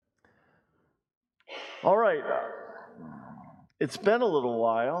All right. It's been a little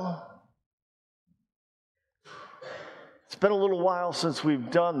while. It's been a little while since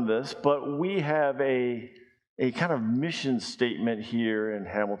we've done this, but we have a kind of mission statement here in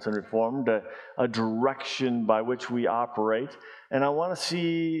Hamilton Reformed, a direction by which we operate. And I want to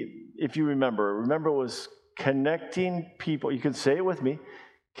see if you remember. Remember, it was connecting people. You can say it with me.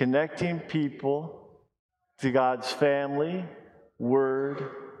 Connecting people to God's family, word,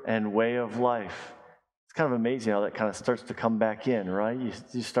 and way of life. It's kind of amazing how that kind of starts to come back in, right?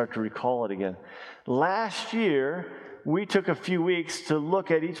 You start to recall it again. Last year, we took a few weeks to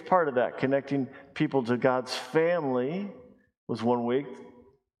look at each part of that. Connecting people to God's family was 1 week.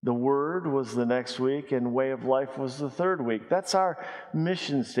 The Word was the next week, and way of life was the third week. That's our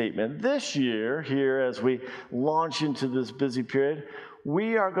mission statement. This year, here, as we launch into this busy period,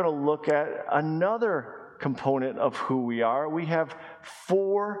 we are going to look at another component of who we are. We have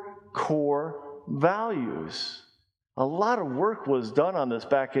 4 core values. A lot of work was done on this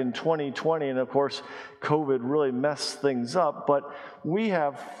back in 2020, and of course, COVID really messed things up, but we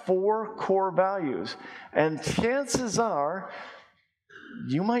have 4 core values, and chances are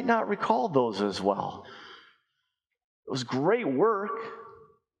you might not recall those as well. It was great work,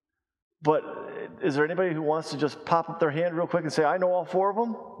 but is there anybody who wants to just pop up their hand real quick and say, I know all 4 of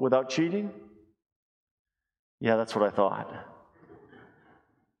them without cheating? Yeah, that's what I thought.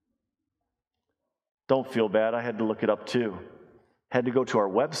 Don't feel bad. I had to look it up too. Had to go to our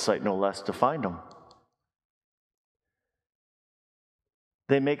website, no less, to find them.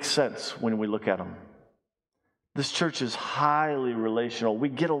 They make sense when we look at them. This church is highly relational. We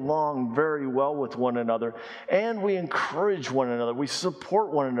get along very well with one another, and we encourage one another. We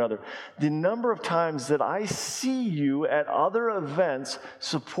support one another. The number of times that I see you at other events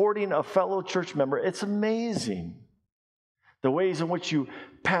supporting a fellow church member, it's amazing. The ways in which you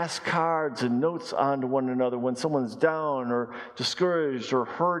pass cards and notes on to one another when someone's down or discouraged or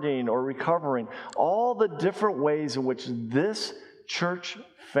hurting or recovering. All the different ways in which this church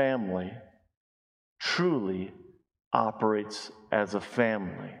family truly operates as a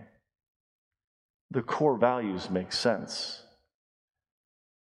family. The core values make sense.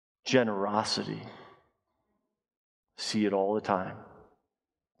 Generosity. See it all the time.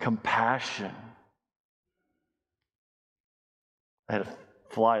 Compassion. I had a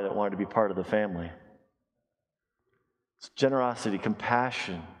fly that wanted to be part of the family. It's generosity,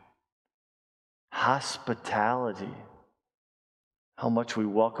 compassion, hospitality, how much we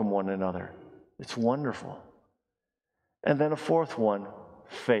welcome one another. It's wonderful. And then a 4th one,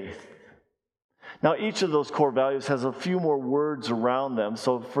 faith. Now, each of those core values has a few more words around them.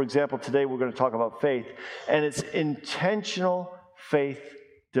 So, for example, today we're going to talk about faith, and it's intentional faith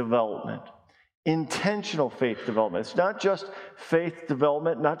development. Intentional faith development. It's not just faith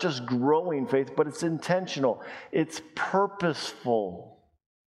development, not just growing faith, but it's intentional. It's purposeful.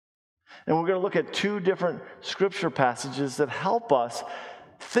 And we're going to look at 2 different scripture passages that help us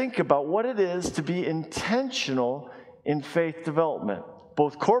think about what it is to be intentional in faith development,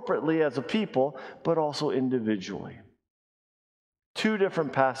 both corporately as a people, but also individually. 2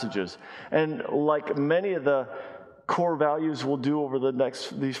 different passages. And like many of the core values we'll do over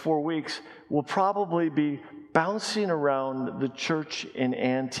these 4 weeks, we'll probably be bouncing around the church in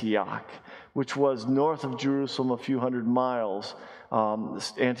Antioch, which was north of Jerusalem a few hundred miles.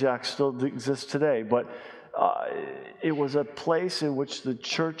 Antioch still exists today, but it was a place in which the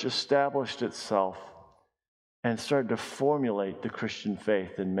church established itself and started to formulate the Christian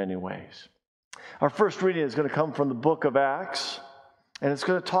faith in many ways. Our first reading is going to come from the book of Acts, and it's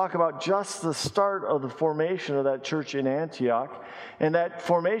going to talk about just the start of the formation of that church in Antioch. And that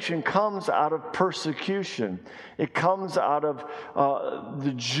formation comes out of persecution. It comes out of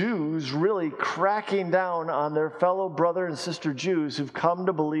the Jews really cracking down on their fellow brother and sister Jews who've come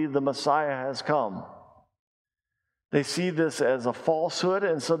to believe the Messiah has come. They see this as a falsehood,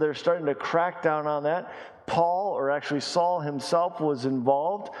 and so they're starting to crack down on that. Paul, or actually Saul himself, was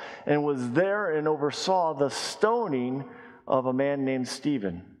involved and was there and oversaw the stoning of a man named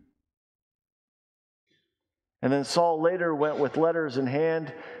Stephen. And then Saul later went with letters in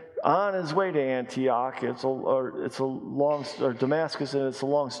hand on his way to Antioch. It's a long, or Damascus, and it's a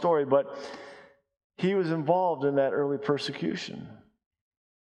long story, but he was involved in that early persecution.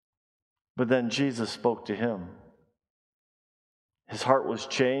 But then Jesus spoke to him. His heart was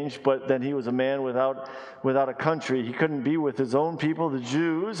changed, but then he was a man without a country. He couldn't be with his own people, the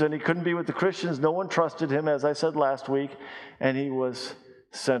Jews, and he couldn't be with the Christians. No one trusted him, as I said last week, and he was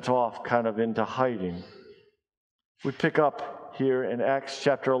sent off kind of into hiding. We pick up here in Acts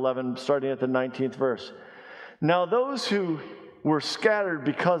chapter 11, starting at the 19th verse. Now those who were scattered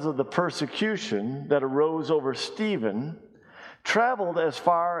because of the persecution that arose over Stephen, traveled as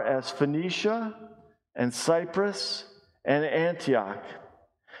far as Phoenicia and Cyprus and Antioch,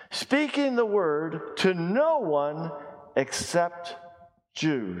 speaking the word to no one except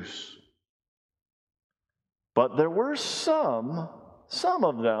Jews. But there were some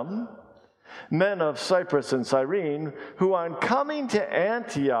of them, men of Cyprus and Cyrene, who on coming to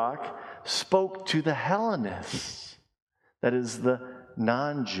Antioch spoke to the Hellenists, that is, the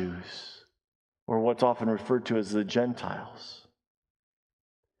non-Jews, or what's often referred to as the Gentiles,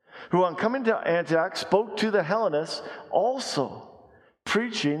 who on coming to Antioch spoke to the Hellenists also,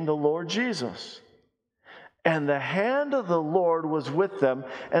 preaching the Lord Jesus. And the hand of the Lord was with them,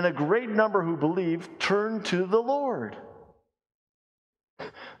 and a great number who believed turned to the Lord.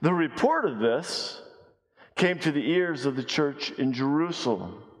 The report of this came to the ears of the church in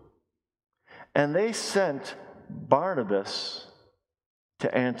Jerusalem, and they sent Barnabas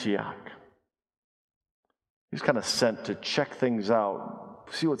to Antioch. He was kind of sent to check things out,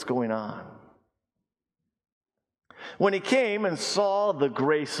 see what's going on. When he came and saw the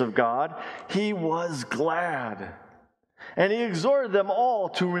grace of God, he was glad. And he exhorted them all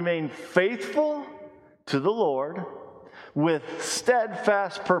to remain faithful to the Lord with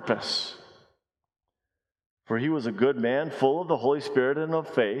steadfast purpose. For he was a good man, full of the Holy Spirit and of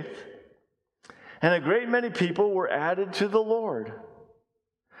faith. And a great many people were added to the Lord.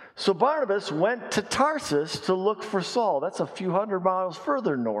 So Barnabas went to Tarsus to look for Saul. That's a few hundred miles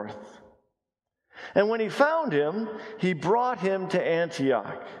further north. And when he found him, he brought him to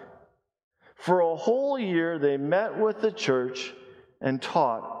Antioch. For a whole year they met with the church and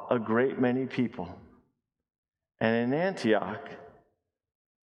taught a great many people. And in Antioch,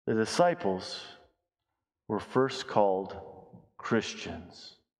 the disciples were first called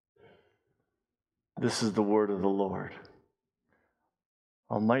Christians. This is the word of the Lord.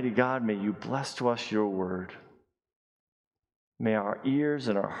 Almighty God, may you bless to us your word. May our ears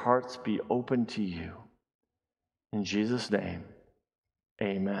and our hearts be open to you. In Jesus' name,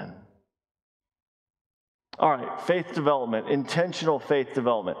 amen. All right, faith development, intentional faith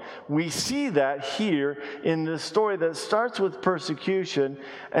development. We see that here in this story that starts with persecution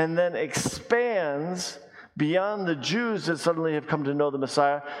and then expands beyond the Jews that suddenly have come to know the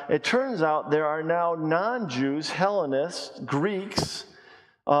Messiah. It turns out there are now non-Jews, Hellenists, Greeks,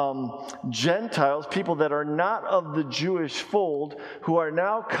 Gentiles, people that are not of the Jewish fold, who are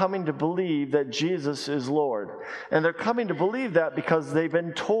now coming to believe that Jesus is Lord. And they're coming to believe that because they've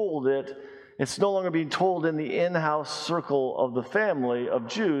been told it. It's no longer being told in the in-house circle of the family of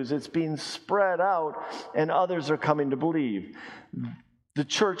Jews. It's being spread out, and others are coming to believe. The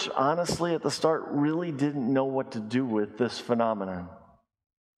church, honestly, at the start, really didn't know what to do with this phenomenon.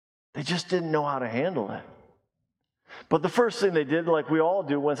 They just didn't know how to handle it. But the first thing they did, like we all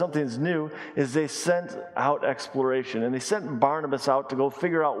do when something's new, is they sent out exploration. And they sent Barnabas out to go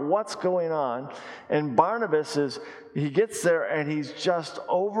figure out what's going on. And Barnabas he gets there and he's just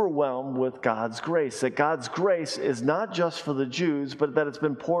overwhelmed with God's grace. That God's grace is not just for the Jews, but that it's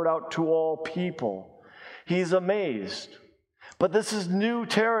been poured out to all people. He's amazed. But this is new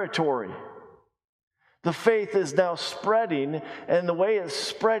territory. The faith is now spreading, and the way it's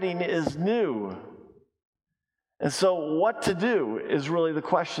spreading is new. And so what to do is really the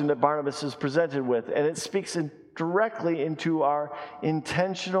question that Barnabas is presented with, and it speaks directly into our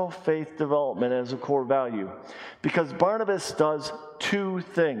intentional faith development as a core value. Because Barnabas does two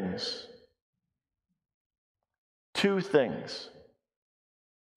things. Two things.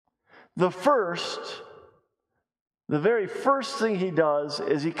 The very first thing he does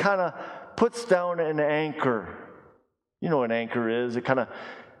is he kind of puts down an anchor. You know what an anchor is.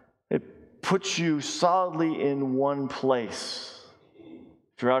 It puts you solidly in one place.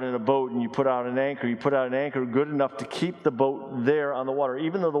 If you're out in a boat and you put out an anchor good enough to keep the boat there on the water.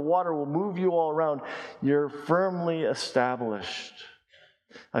 Even though the water will move you all around, you're firmly established.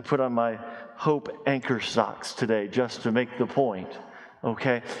 I put on my Hope anchor socks today just to make the point.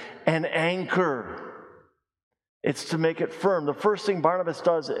 Okay? An anchor. It's to make it firm. The first thing Barnabas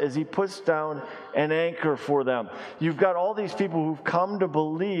does is he puts down an anchor for them. You've got all these people who've come to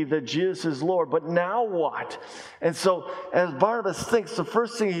believe that Jesus is Lord, but now what? And so as Barnabas thinks, the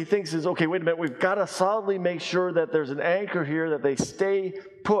first thing he thinks is, okay, wait a minute, we've got to solidly make sure that there's an anchor here, that they stay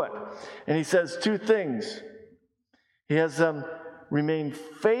put. And he says two things. He has them remain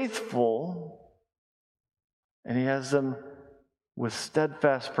faithful, and he has them with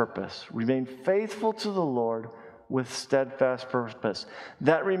steadfast purpose. Remain faithful to the Lord with steadfast purpose.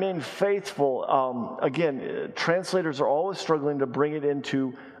 That remain faithful, again, translators are always struggling to bring it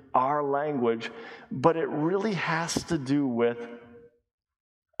into our language, but it really has to do with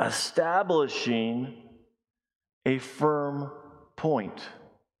establishing a firm point.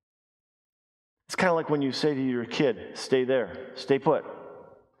 It's kind of like when you say to your kid, stay there, stay put.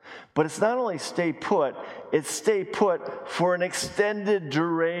 But it's not only stay put, it's stay put for an extended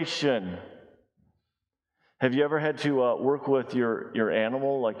duration. Have you ever had to work with your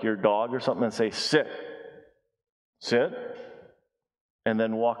animal, like your dog or something, and say, sit, and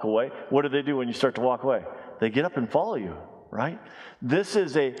then walk away? What do they do when you start to walk away? They get up and follow you, right? This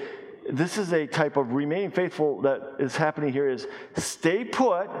is a type of remaining faithful that is happening here is stay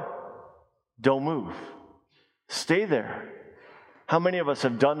put, don't move. Stay there. How many of us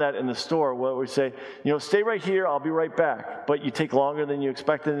have done that in the store where we say, stay right here, I'll be right back. But you take longer than you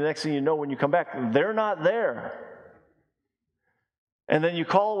expected, and the next thing you know, when you come back, they're not there. And then you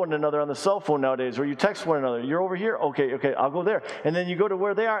call one another on the cell phone nowadays, or you text one another, you're over here? Okay, I'll go there. And then you go to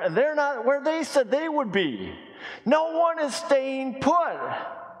where they are, and they're not where they said they would be. No one is staying put.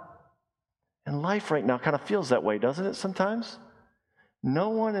 And life right now kind of feels that way, doesn't it sometimes? No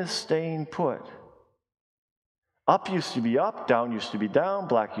one is staying put. Up used to be up, down used to be down,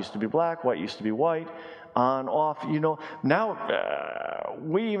 black used to be black, white used to be white, on, off. Now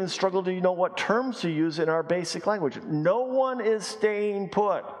we even struggle to know what terms to use in our basic language. No one is staying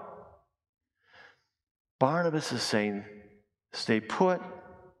put. Barnabas is saying, stay put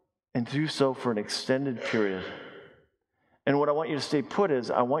and do so for an extended period. And what I want you to stay put is,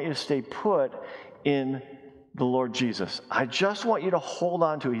 I want you to stay put in the Lord Jesus. I just want you to hold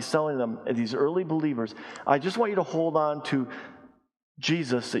on to, he's telling them, these early believers, I just want you to hold on to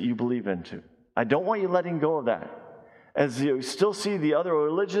Jesus that you believe into. I don't want you letting go of that. As you still see the other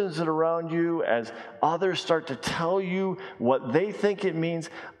religions that are around you, as others start to tell you what they think it means,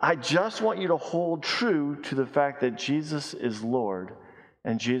 I just want you to hold true to the fact that Jesus is Lord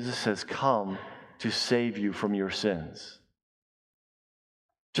and Jesus has come to save you from your sins.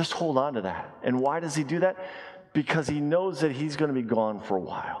 Just hold on to that. And why does he do that? Because he knows that he's going to be gone for a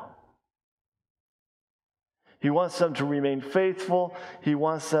while. He wants them to remain faithful. He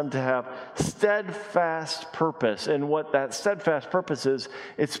wants them to have steadfast purpose. And what that steadfast purpose is,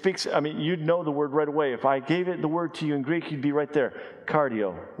 it speaks, you'd know the word right away. If I gave it the word to you in Greek, you'd be right there.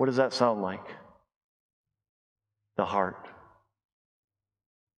 Cardio. What does that sound like? The heart.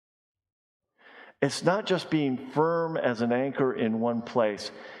 It's not just being firm as an anchor in one place.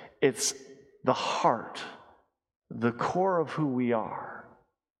 It's the heart, the core of who we are.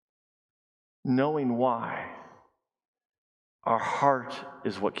 Knowing why. Our heart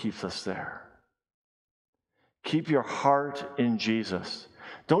is what keeps us there. Keep your heart in Jesus.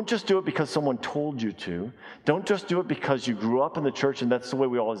 Don't just do it because someone told you to. Don't just do it because you grew up in the church and that's the way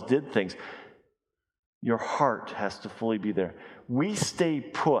we always did things. Your heart has to fully be there. We stay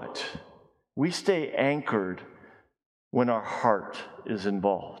put. We stay anchored when our heart is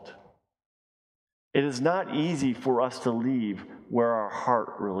involved. It is not easy for us to leave where our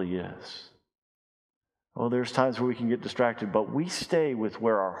heart really is. Oh, there's times where we can get distracted, but we stay with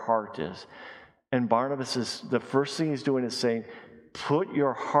where our heart is. And Barnabas is, the first thing he's doing is saying, put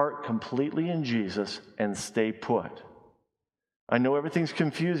your heart completely in Jesus and stay put. I know everything's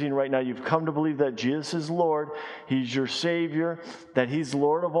confusing right now. You've come to believe that Jesus is Lord. He's your Savior, that He's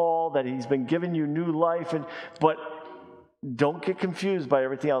Lord of all, that He's been giving you new life. But don't get confused by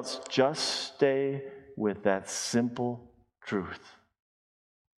everything else. Just stay with that simple truth.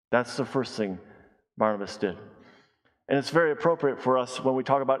 That's the first thing Barnabas did. And it's very appropriate for us when we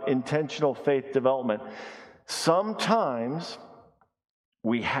talk about intentional faith development. Sometimes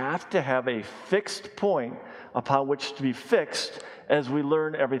we have to have a fixed point upon which to be fixed as we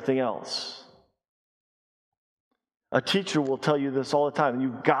learn everything else. A teacher will tell you this all the time.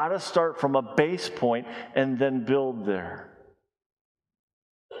 You've got to start from a base point and then build there.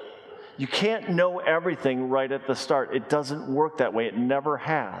 You can't know everything right at the start. It doesn't work that way. It never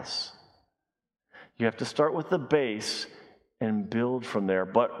has. You have to start with the base and build from there.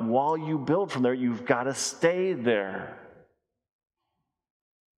 But while you build from there, you've got to stay there.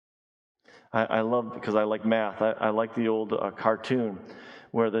 I love, because I like math, I like the old cartoon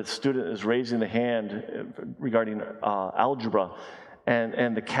where the student is raising the hand regarding algebra,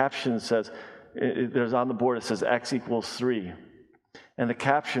 and the caption says, there's on the board, it says x equals 3. And the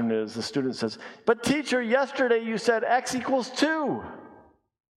caption is, the student says, but teacher, yesterday you said x equals 2.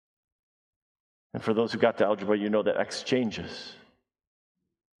 And for those who got to algebra, you know that x changes.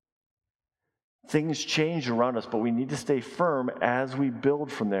 Things change around us, but we need to stay firm as we build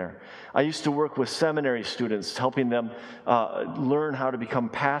from there. I used to work with seminary students, helping them learn how to become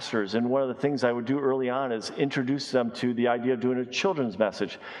pastors. And one of the things I would do early on is introduce them to the idea of doing a children's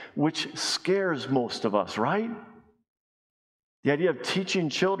message, which scares most of us, right? The idea of teaching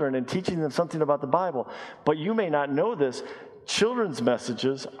children and teaching them something about the Bible. But you may not know this, children's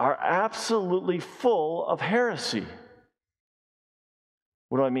messages are absolutely full of heresy.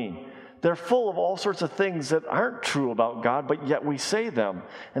 What do I mean? They're full of all sorts of things that aren't true about God, but yet we say them.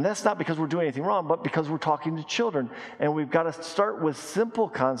 And that's not because we're doing anything wrong, but because we're talking to children. And we've got to start with simple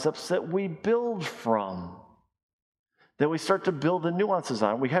concepts that we build from, that we start to build the nuances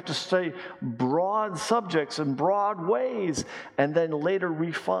on. We have to say broad subjects in broad ways, and then later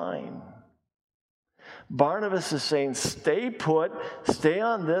refine. Barnabas is saying, stay put, stay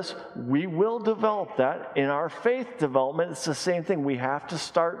on this. We will develop that. In our faith development, it's the same thing. We have to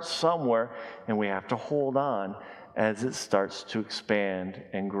start somewhere, and we have to hold on as it starts to expand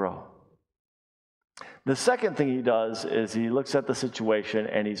and grow. The second thing he does is he looks at the situation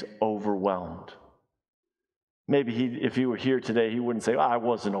and he's overwhelmed. Maybe if he were here today, he wouldn't say, I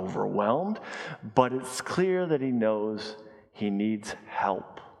wasn't overwhelmed. But it's clear that he knows he needs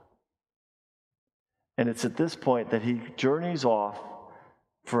help. And it's at this point that he journeys off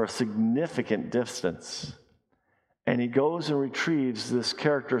for a significant distance. And he goes and retrieves this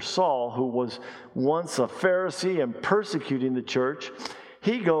character, Saul, who was once a Pharisee and persecuting the church.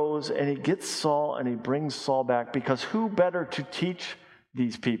 He goes and he gets Saul and he brings Saul back, because who better to teach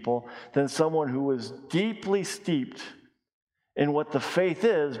these people than someone who was deeply steeped in what the faith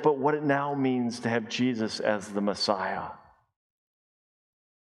is, but what it now means to have Jesus as the Messiah.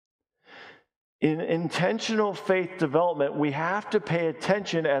 In intentional faith development, we have to pay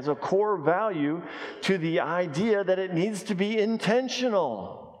attention as a core value to the idea that it needs to be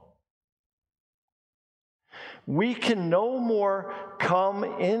intentional. We can no more come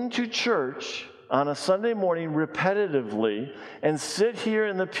into church on a Sunday morning repetitively and sit here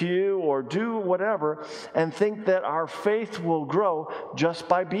in the pew or do whatever and think that our faith will grow just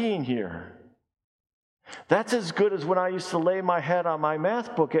by being here. That's as good as when I used to lay my head on my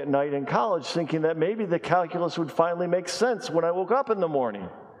math book at night in college thinking that maybe the calculus would finally make sense when I woke up in the morning.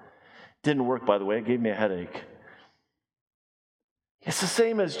 Didn't work, by the way. It gave me a headache. It's the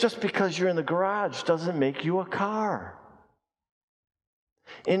same as just because you're in the garage doesn't make you a car.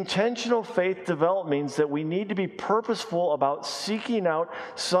 Intentional faith development means that we need to be purposeful about seeking out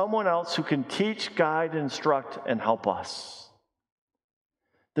someone else who can teach, guide, instruct, and help us.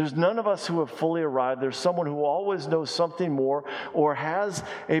 There's none of us who have fully arrived. There's someone who always knows something more or has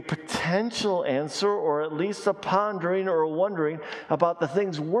a potential answer, or at least a pondering or a wondering about the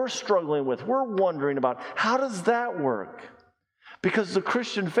things we're struggling with. We're wondering about, how does that work? Because the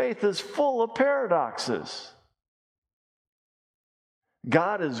Christian faith is full of paradoxes.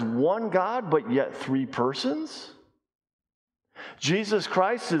 God is one God, but yet three persons. Jesus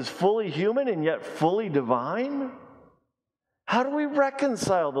Christ is fully human and yet fully divine. How do we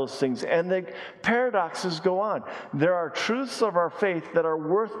reconcile those things? And the paradoxes go on. There are truths of our faith that are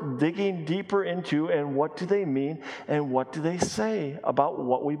worth digging deeper into, and what do they mean, and what do they say about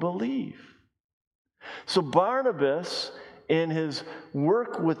what we believe? So Barnabas, in his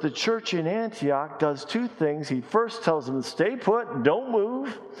work with the church in Antioch, does two things. He first tells them to stay put, don't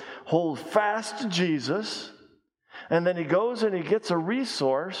move, hold fast to Jesus. And then he goes and he gets a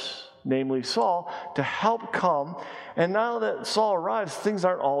resource, namely Saul, to help come. And now that Saul arrives, things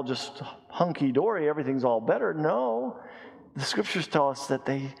aren't all just hunky-dory, everything's all better. No, the scriptures tell us that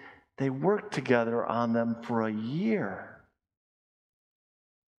they worked together on them for a year.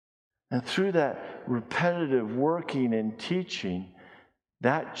 And through that repetitive working and teaching,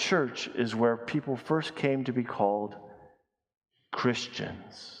 that church is where people first came to be called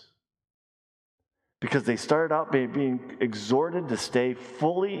Christians. Because they started out by being exhorted to stay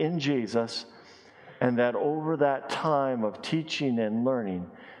fully in Jesus, and that over that time of teaching and learning,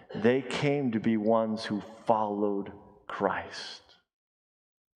 they came to be ones who followed Christ.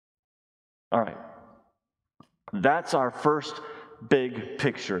 All right. That's our first big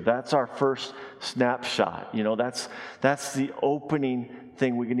picture. That's our first snapshot. You know, that's the opening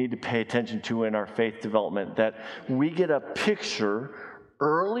thing we need to pay attention to in our faith development, that we get a picture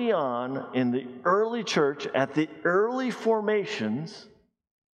early on in the early church, at the early formations,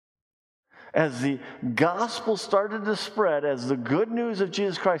 as the gospel started to spread, as the good news of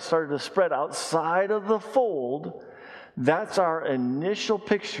Jesus Christ started to spread outside of the fold. That's our initial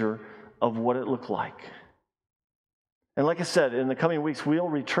picture of what it looked like. And like I said, in the coming weeks, we'll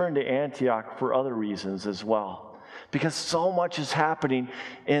return to Antioch for other reasons as well. Because so much is happening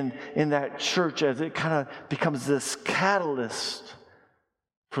in that church as it kind of becomes this catalyst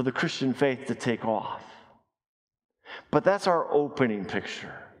for the Christian faith to take off. But that's our opening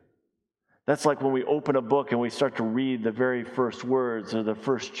picture. That's like when we open a book and we start to read the very first words or the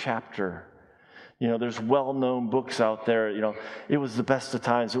first chapter. There's well-known books out there. It was the best of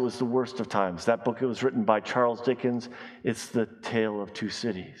times. It was the worst of times. That book, it was written by Charles Dickens. It's The Tale of Two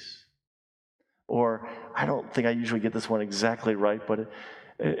Cities. Or, I don't think I usually get this one exactly right, but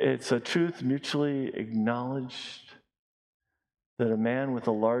it's a truth mutually acknowledged that a man with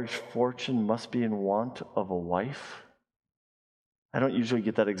a large fortune must be in want of a wife. I don't usually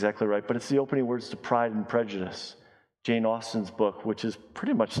get that exactly right, but it's the opening words to Pride and Prejudice, Jane Austen's book, which is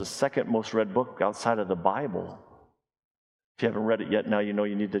pretty much the second most read book outside of the Bible. If you haven't read it yet, now you know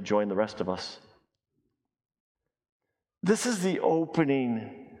you need to join the rest of us. This is the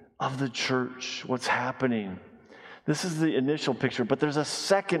opening of the church, what's happening. This is the initial picture, but there's a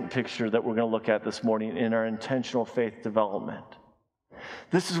second picture that we're going to look at this morning in our intentional faith development.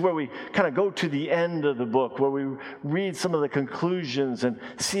 This is where we kind of go to the end of the book, where we read some of the conclusions and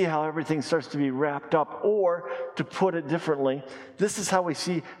see how everything starts to be wrapped up. Or, to put it differently, this is how we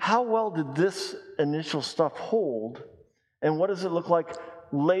see how well did this initial stuff hold, and what does it look like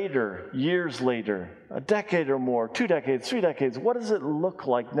later, years later, a decade or more, 2 decades, 3 decades. What does it look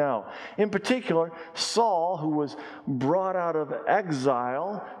like now? In particular, Saul, who was brought out of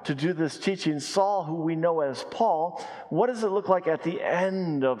exile to do this teaching, Saul, who we know as Paul, what does it look like at the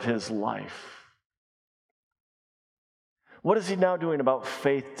end of his life? What is he now doing about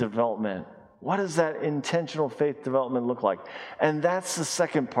faith development? What does that intentional faith development look like? And that's the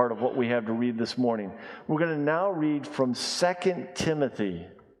second part of what we have to read this morning. We're going to now read from 2 Timothy.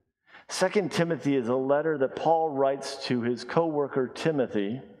 2 Timothy is a letter that Paul writes to his co-worker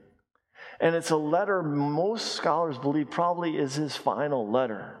Timothy. And it's a letter most scholars believe probably is his final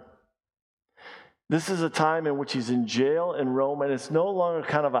letter. This is a time in which he's in jail in Rome, and it's no longer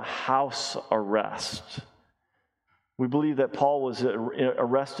kind of a house arrest. We believe that Paul was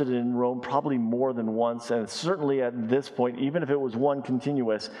arrested in Rome probably more than once, and certainly at this point, even if it was one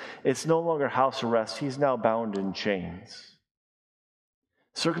continuous, it's no longer house arrest. He's now bound in chains.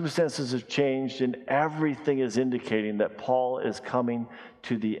 Circumstances have changed, and everything is indicating that Paul is coming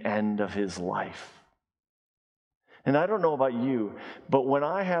to the end of his life. And I don't know about you, but when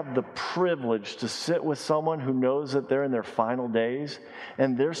I have the privilege to sit with someone who knows that they're in their final days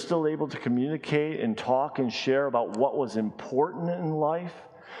and they're still able to communicate and talk and share about what was important in life,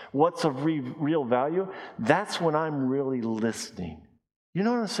 what's of real value, that's when I'm really listening. You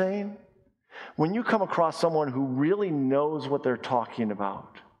know what I'm saying? When you come across someone who really knows what they're talking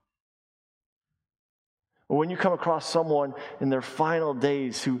about, or when you come across someone in their final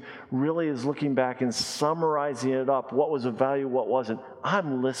days who really is looking back and summarizing it up, what was of value, what wasn't,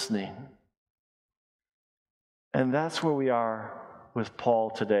 I'm listening. And that's where we are with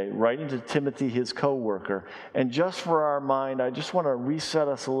Paul today, writing to Timothy, his co-worker. And just for our mind, I just want to reset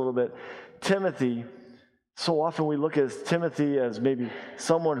us a little bit. Timothy, so often we look at Timothy as maybe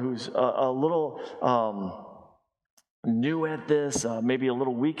someone who's a little new at this, maybe a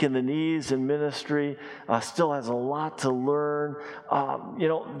little weak in the knees in ministry, still has a lot to learn.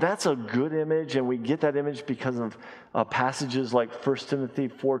 That's a good image, and we get that image because of passages like 1 Timothy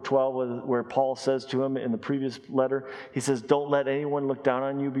 4:12, where Paul says to him in the previous letter, he says, don't let anyone look down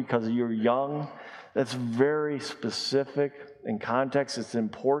on you because you're young. That's very specific in context. It's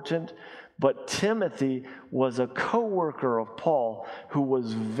important. But Timothy was a co-worker of Paul who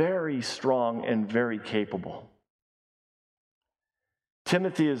was very strong and very capable.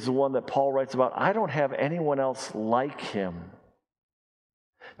 Timothy is the one that Paul writes about. I don't have anyone else like him.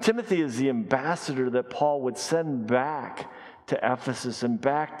 Timothy is the ambassador that Paul would send back to Ephesus and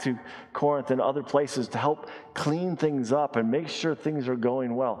back to Corinth and other places to help clean things up and make sure things are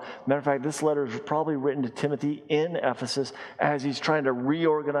going well. Matter of fact, this letter is probably written to Timothy in Ephesus as he's trying to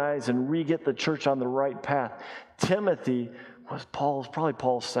reorganize and re-get the church on the right path. Timothy was probably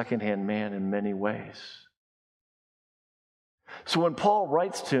Paul's second-hand man in many ways. So when Paul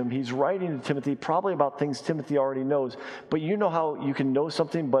writes to him, he's writing to Timothy probably about things Timothy already knows. But you know how you can know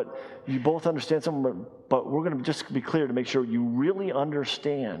something, but you both understand something, but we're going to just be clear to make sure you really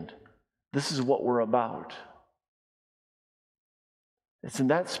understand this is what we're about. It's in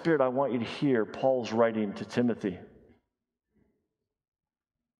that spirit I want you to hear Paul's writing to Timothy.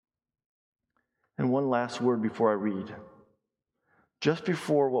 And one last word before I read. Just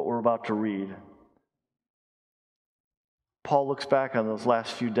before what we're about to read, Paul looks back on those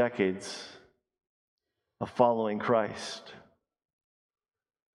last few decades of following Christ.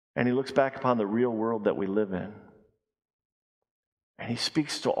 And he looks back upon the real world that we live in. And he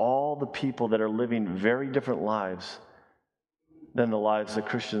speaks to all the people that are living very different lives than the lives that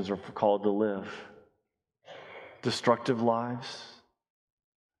Christians are called to live. Destructive lives,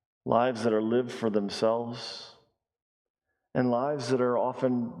 lives that are lived for themselves, and lives that are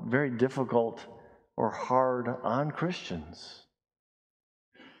often very difficult or hard on Christians.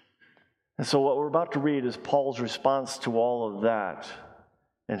 And so what we're about to read is Paul's response to all of that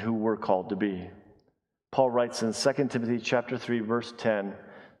and who we're called to be. Paul writes in 2 Timothy chapter 3, verse 10,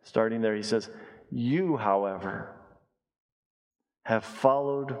 starting there, he says, "You, however, have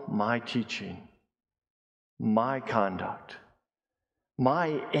followed my teaching, my conduct,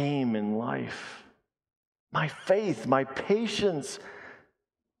 my aim in life, my faith, my patience,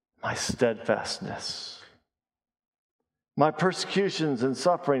 my steadfastness, my persecutions and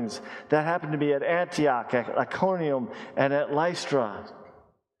sufferings that happened to me at Antioch, at Iconium, and at Lystra,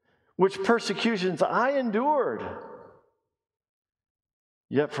 which persecutions I endured.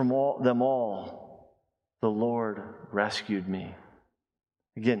 Yet from them all, the Lord rescued me."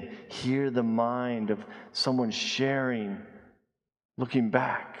 Again, hear the mind of someone sharing, looking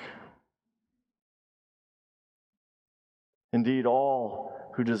back. Indeed,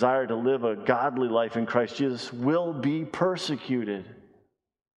 all who desire to live a godly life in Christ Jesus will be persecuted.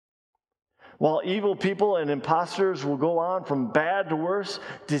 While evil people and impostors will go on from bad to worse,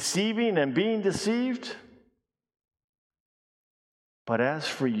 deceiving and being deceived. But as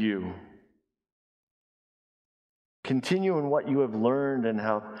for you, continue in what you have learned and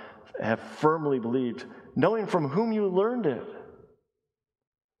have firmly believed, knowing from whom you learned it,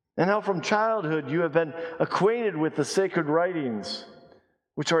 and how from childhood you have been acquainted with the sacred writings,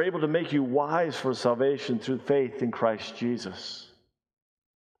 which are able to make you wise for salvation through faith in Christ Jesus.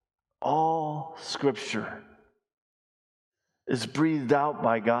 All Scripture is breathed out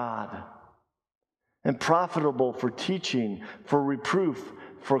by God and profitable for teaching, for reproof,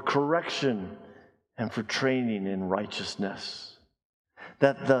 for correction, and for training in righteousness,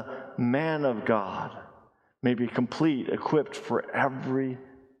 that the man of God may be complete, equipped for every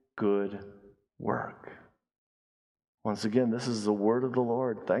good work. Once again, this is the word of the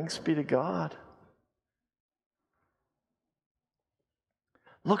Lord. Thanks be to God.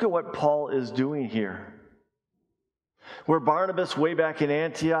 Look at what Paul is doing here. Where Barnabas, way back in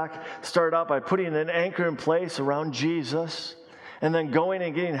Antioch, started out by putting an anchor in place around Jesus and then going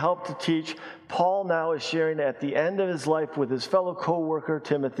and getting help to teach, Paul now is sharing at the end of his life with his fellow co-worker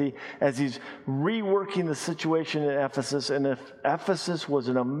Timothy as he's reworking the situation in Ephesus. And if Ephesus was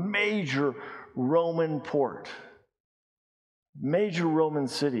in a major Roman port, major Roman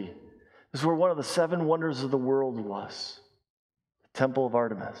city, this is where one of the 7 wonders of the world was, the Temple of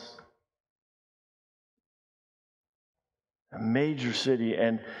Artemis. A major city,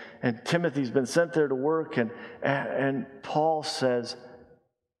 and Timothy's been sent there to work, and Paul says,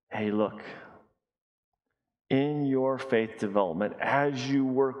 hey, look, in your faith development, as you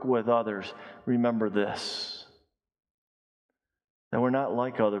work with others, remember this, that we're not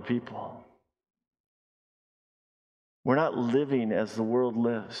like other people. We're not living as the world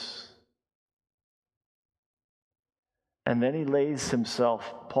lives. And then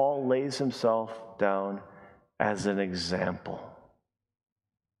Paul lays himself down as an example.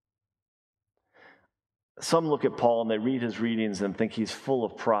 Some look at Paul and they read his readings and think he's full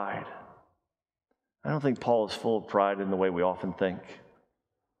of pride. I don't think Paul is full of pride in the way we often think.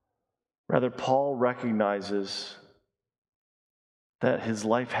 Rather, Paul recognizes that his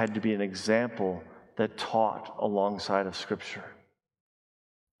life had to be an example that taught alongside of Scripture.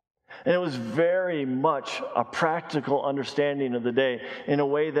 And it was very much a practical understanding of the day in a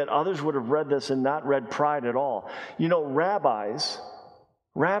way that others would have read this and not read pride at all. You know, rabbis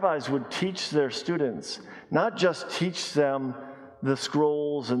would teach their students, not just teach them the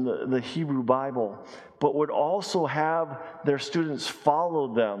scrolls and the Hebrew Bible, but would also have their students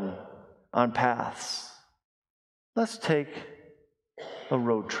follow them on paths. Let's take a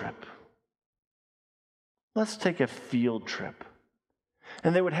road trip. Let's take a field trip.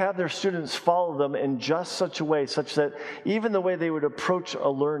 And they would have their students follow them in just such a way, such that even the way they would approach a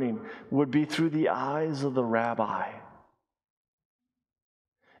learning would be through the eyes of the rabbi.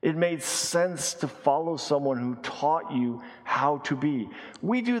 It made sense to follow someone who taught you how to be.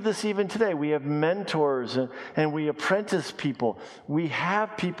 We do this even today. We have mentors and we apprentice people. We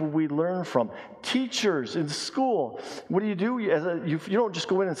have people we learn from. Teachers in school. What do? You don't just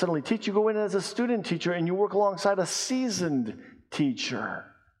go in and suddenly teach. You go in as a student teacher and you work alongside a seasoned teacher.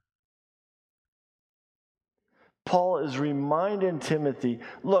 Paul is reminding Timothy,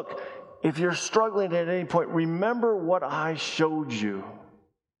 look, if you're struggling at any point, remember what I showed you.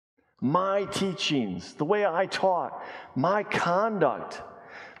 My teachings, the way I taught, my conduct,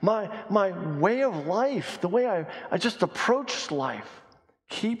 my way of life, the way I just approached life.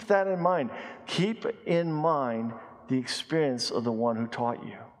 Keep that in mind. Keep in mind the experience of the one who taught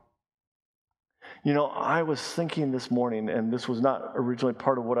you. You know, I was thinking this morning, and this was not originally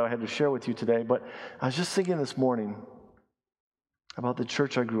part of what I had to share with you today, but I was just thinking this morning about the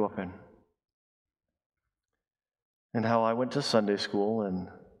church I grew up in and how I went to Sunday school, and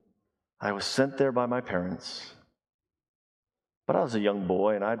I was sent there by my parents. But I was a young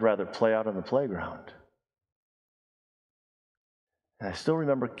boy, and I'd rather play out on the playground. And I still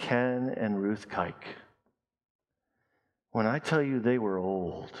remember Ken and Ruth Kike. When I tell you they were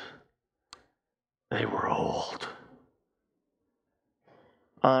old, they were old.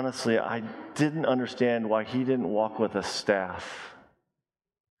 Honestly, I didn't understand why he didn't walk with a staff.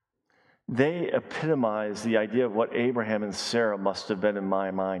 They epitomized the idea of what Abraham and Sarah must have been in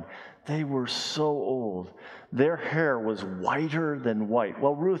my mind. They were so old. Their hair was whiter than white.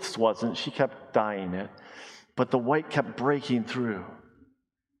 Well, Ruth's wasn't. She kept dyeing it. But the white kept breaking through.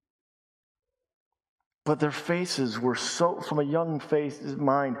 But their faces were so, from a young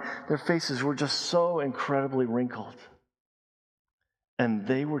mind, their faces were just so incredibly wrinkled. And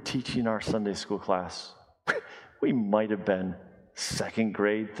they were teaching our Sunday school class. We might have been second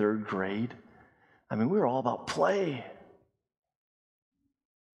grade, third grade. I mean, we were all about play.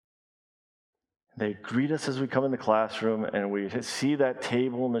 They greet us as we come in the classroom, and we see that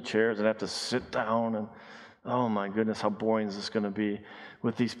table and the chairs and have to sit down. And oh my goodness, how boring is this going to be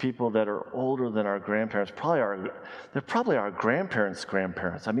with these people that are older than our grandparents? They're probably our grandparents'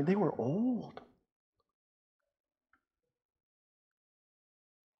 grandparents. I mean, they were old.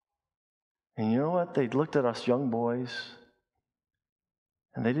 And you know what? They looked at us young boys,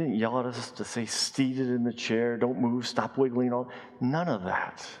 and they didn't yell at us to say, seated in the chair, don't move, stop wiggling. None of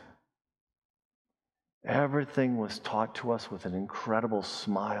that. Everything was taught to us with an incredible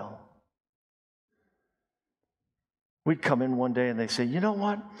smile. We'd come in one day and they say, you know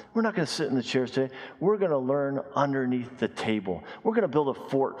what? We're not going to sit in the chairs today. We're going to learn underneath the table. We're going to build a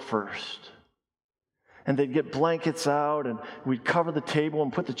fort first. And they'd get blankets out, and we'd cover the table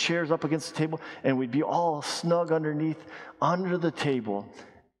and put the chairs up against the table, and we'd be all snug under the table.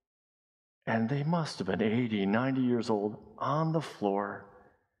 And they must have been 80, 90 years old on the floor,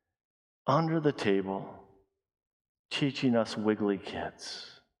 under the table, teaching us wiggly kids.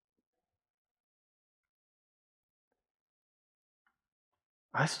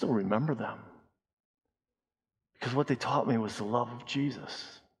 I still remember them because what they taught me was the love of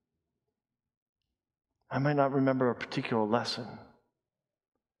Jesus. I might not remember a particular lesson,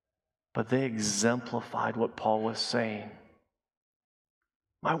 but they exemplified what Paul was saying.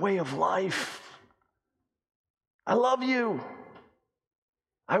 My way of life. I love you.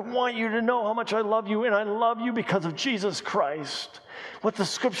 I want you to know how much I love you, and I love you because of Jesus Christ, what the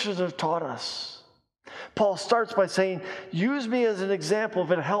scriptures have taught us. Paul starts by saying, use me as an example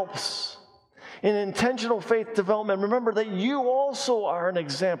if it helps. In intentional faith development, remember that you also are an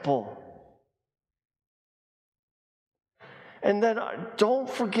example. And then don't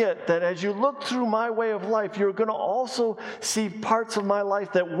forget that as you look through my way of life, you're going to also see parts of my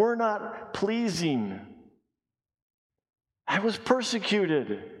life that were not pleasing. I was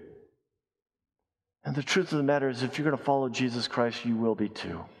persecuted. And the truth of the matter is, if you're going to follow Jesus Christ, you will be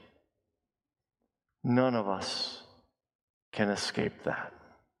too. None of us can escape that.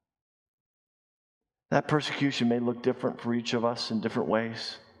 That persecution may look different for each of us in different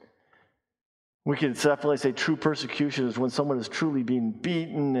ways. We can definitely say true persecution is when someone is truly being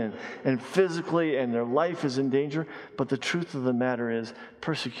beaten and physically, and their life is in danger. But the truth of the matter is,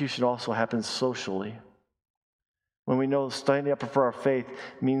 persecution also happens socially. When we know standing up for our faith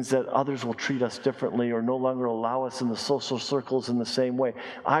means that others will treat us differently or no longer allow us in the social circles in the same way.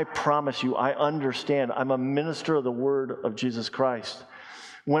 I promise you, I understand. I'm a minister of the word of Jesus Christ.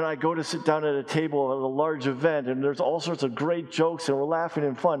 When I go to sit down at a table at a large event and there's all sorts of great jokes and we're laughing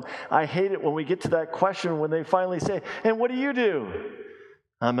and fun, I hate it when we get to that question when they finally say, and what do you do?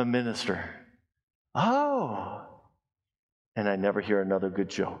 I'm a minister. Oh. And I never hear another good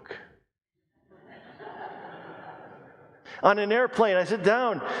joke. On an airplane, I sit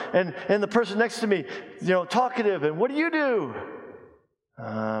down and the person next to me, talkative, and what do you do?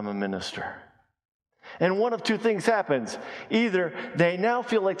 I'm a minister. And one of two things happens. Either they now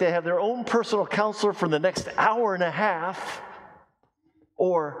feel like they have their own personal counselor for the next hour and a half,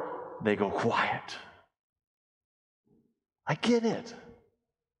 or they go quiet. I get it.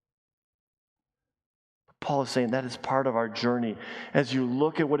 Paul is saying that is part of our journey. As you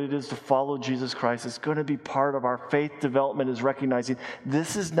look at what it is to follow Jesus Christ, it's going to be part of our faith development, is recognizing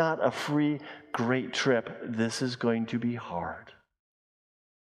this is not a free, great trip. This is going to be hard.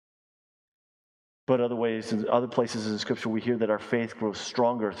 But other places in Scripture, we hear that our faith grows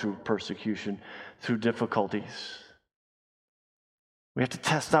stronger through persecution, through difficulties. We have to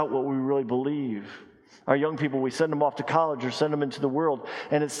test out what we really believe. Our young people, we send them off to college or send them into the world,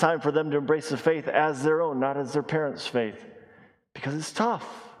 and it's time for them to embrace the faith as their own, not as their parents' faith, because it's tough.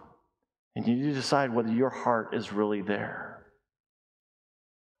 And you need to decide whether your heart is really there.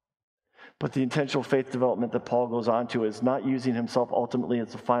 But the intentional faith development that Paul goes on to is not using himself ultimately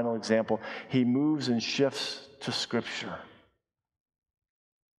as the final example. He moves and shifts to Scripture.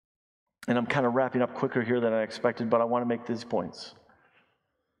 And I'm kind of wrapping up quicker here than I expected, but I want to make these points.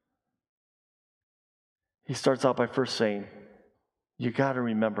 He starts out by first saying, you got to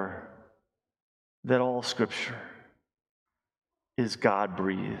remember that all Scripture is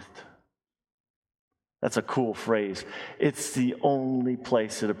God-breathed. That's a cool phrase. It's the only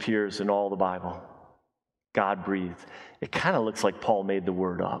place it appears in all the Bible. God-breathed. It kind of looks like Paul made the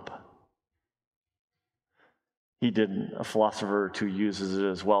word up. He didn't. A philosopher or two uses it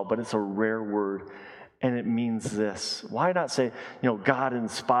as well, but it's a rare word, and it means this. Why not say,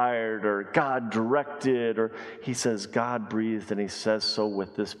 God-inspired or God-directed? Or he says God-breathed, and he says so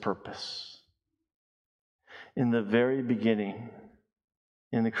with this purpose. In the very beginning,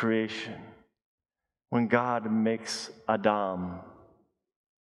 in the creation, when God makes Adam,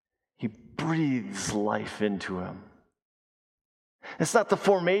 he breathes life into him. It's not the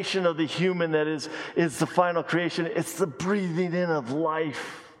formation of the human that is the final creation. It's the breathing in of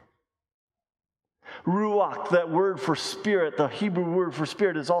life. Ruach, that word for spirit, the Hebrew word for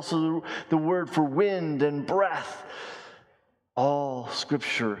spirit, is also the word for wind and breath. All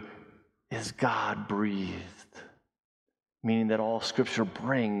Scripture is God-breathed, meaning that all Scripture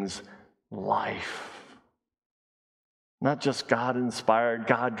brings life. Not just God-inspired,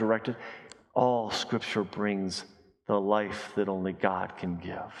 God-directed. All Scripture brings the life that only God can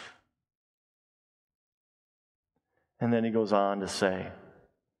give. And then he goes on to say,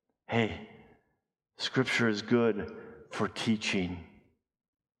 hey, Scripture is good for teaching.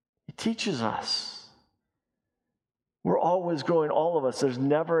 It teaches us. We're always growing, all of us. There's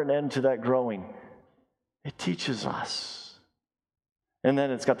never an end to that growing. It teaches us. And then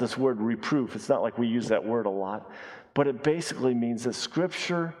it's got this word reproof. It's not like we use that word a lot, but it basically means that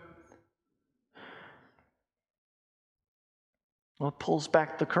Scripture, it pulls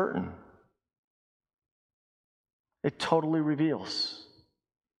back the curtain. It totally reveals.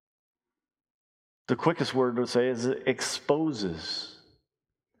 The quickest word to say is it exposes.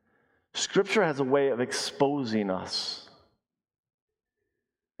 Scripture has a way of exposing us.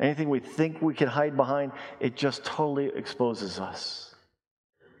 Anything we think we can hide behind, it just totally exposes us.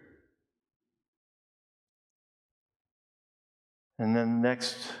 And then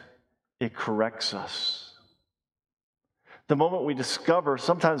next, it corrects us. The moment we discover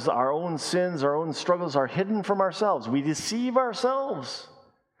sometimes our own sins, our own struggles are hidden from ourselves. We deceive ourselves.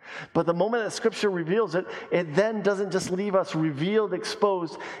 But the moment that Scripture reveals it, it then doesn't just leave us revealed,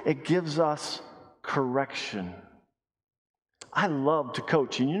 exposed. It gives us correction. I love to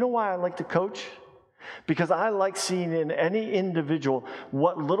coach. And you know why I like to coach? Because I like seeing in any individual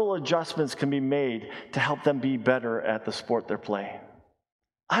what little adjustments can be made to help them be better at the sport they're playing.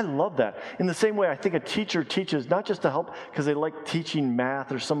 I love that. In the same way, I think a teacher teaches not just to help because they like teaching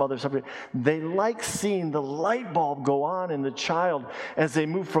math or some other subject. They like seeing the light bulb go on in the child as they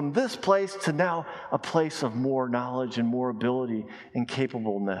move from this place to now a place of more knowledge and more ability and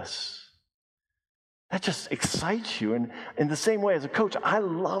capableness. That just excites you. And in the same way as a coach, I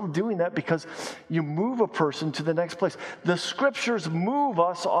love doing that because you move a person to the next place. The Scriptures move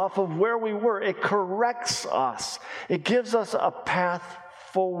us off of where we were. It corrects us. It gives us a path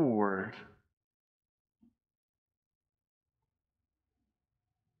forward.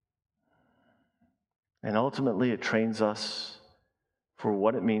 And ultimately, it trains us for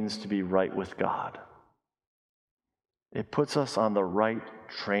what it means to be right with God. It puts us on the right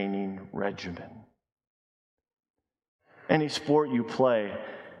training regimen. Any sport you play,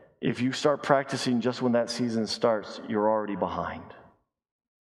 if you start practicing just when that season starts, you're already behind.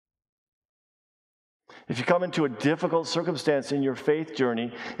 If you come into a difficult circumstance in your faith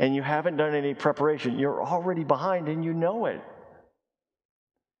journey and you haven't done any preparation, you're already behind and you know it.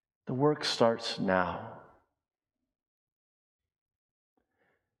 The work starts now.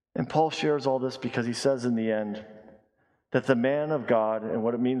 And Paul shares all this because he says in the end that the man of God, and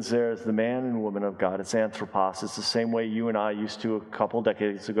what it means there is the man and woman of God, it's anthropos. It's the same way you and I used to a couple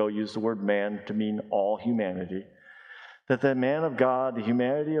decades ago use the word man to mean all humanity. That the man of God, the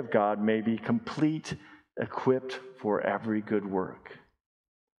humanity of God, may be complete, equipped for every good work.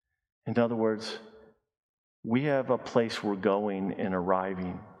 In other words, we have a place we're going and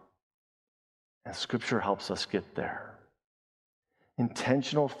arriving, and Scripture helps us get there.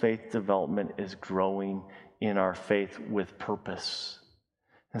 Intentional faith development is growing in our faith with purpose.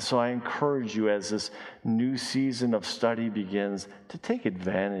 And so I encourage you as this new season of study begins to take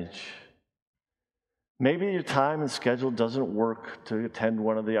advantage. Maybe your time and schedule doesn't work to attend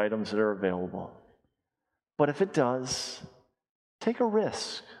one of the items that are available. But if it does, take a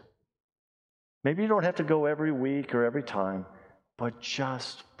risk. Maybe you don't have to go every week or every time, but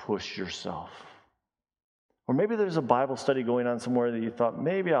just push yourself. Or maybe there's a Bible study going on somewhere that you thought,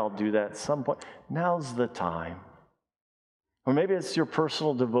 maybe I'll do that at some point. Now's the time. Or maybe it's your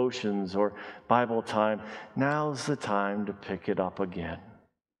personal devotions or Bible time. Now's the time to pick it up again.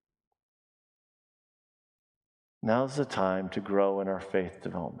 Now's the time to grow in our faith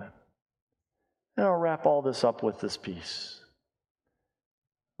development. And I'll wrap all this up with this piece.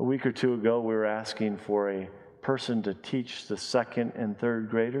 A week or two ago, we were asking for a person to teach the second and third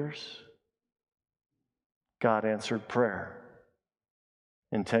graders. God answered prayer.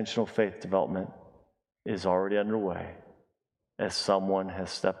 Intentional faith development is already underway as someone has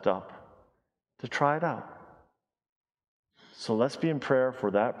stepped up to try it out. So let's be in prayer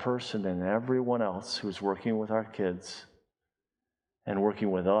for that person and everyone else who's working with our kids and working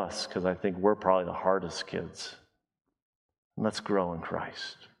with us, because I think we're probably the hardest kids. Let's grow in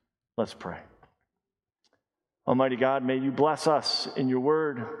Christ. Let's pray. Almighty God, may you bless us in your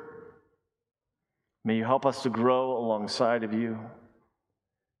word. May you help us to grow alongside of you.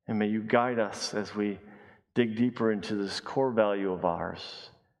 And may you guide us as we dig deeper into this core value of ours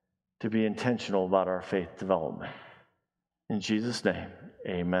to be intentional about our faith development. In Jesus' name,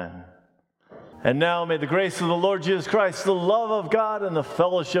 amen. And now may the grace of the Lord Jesus Christ, the love of God, and the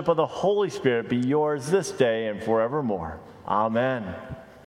fellowship of the Holy Spirit be yours this day and forevermore. Amen.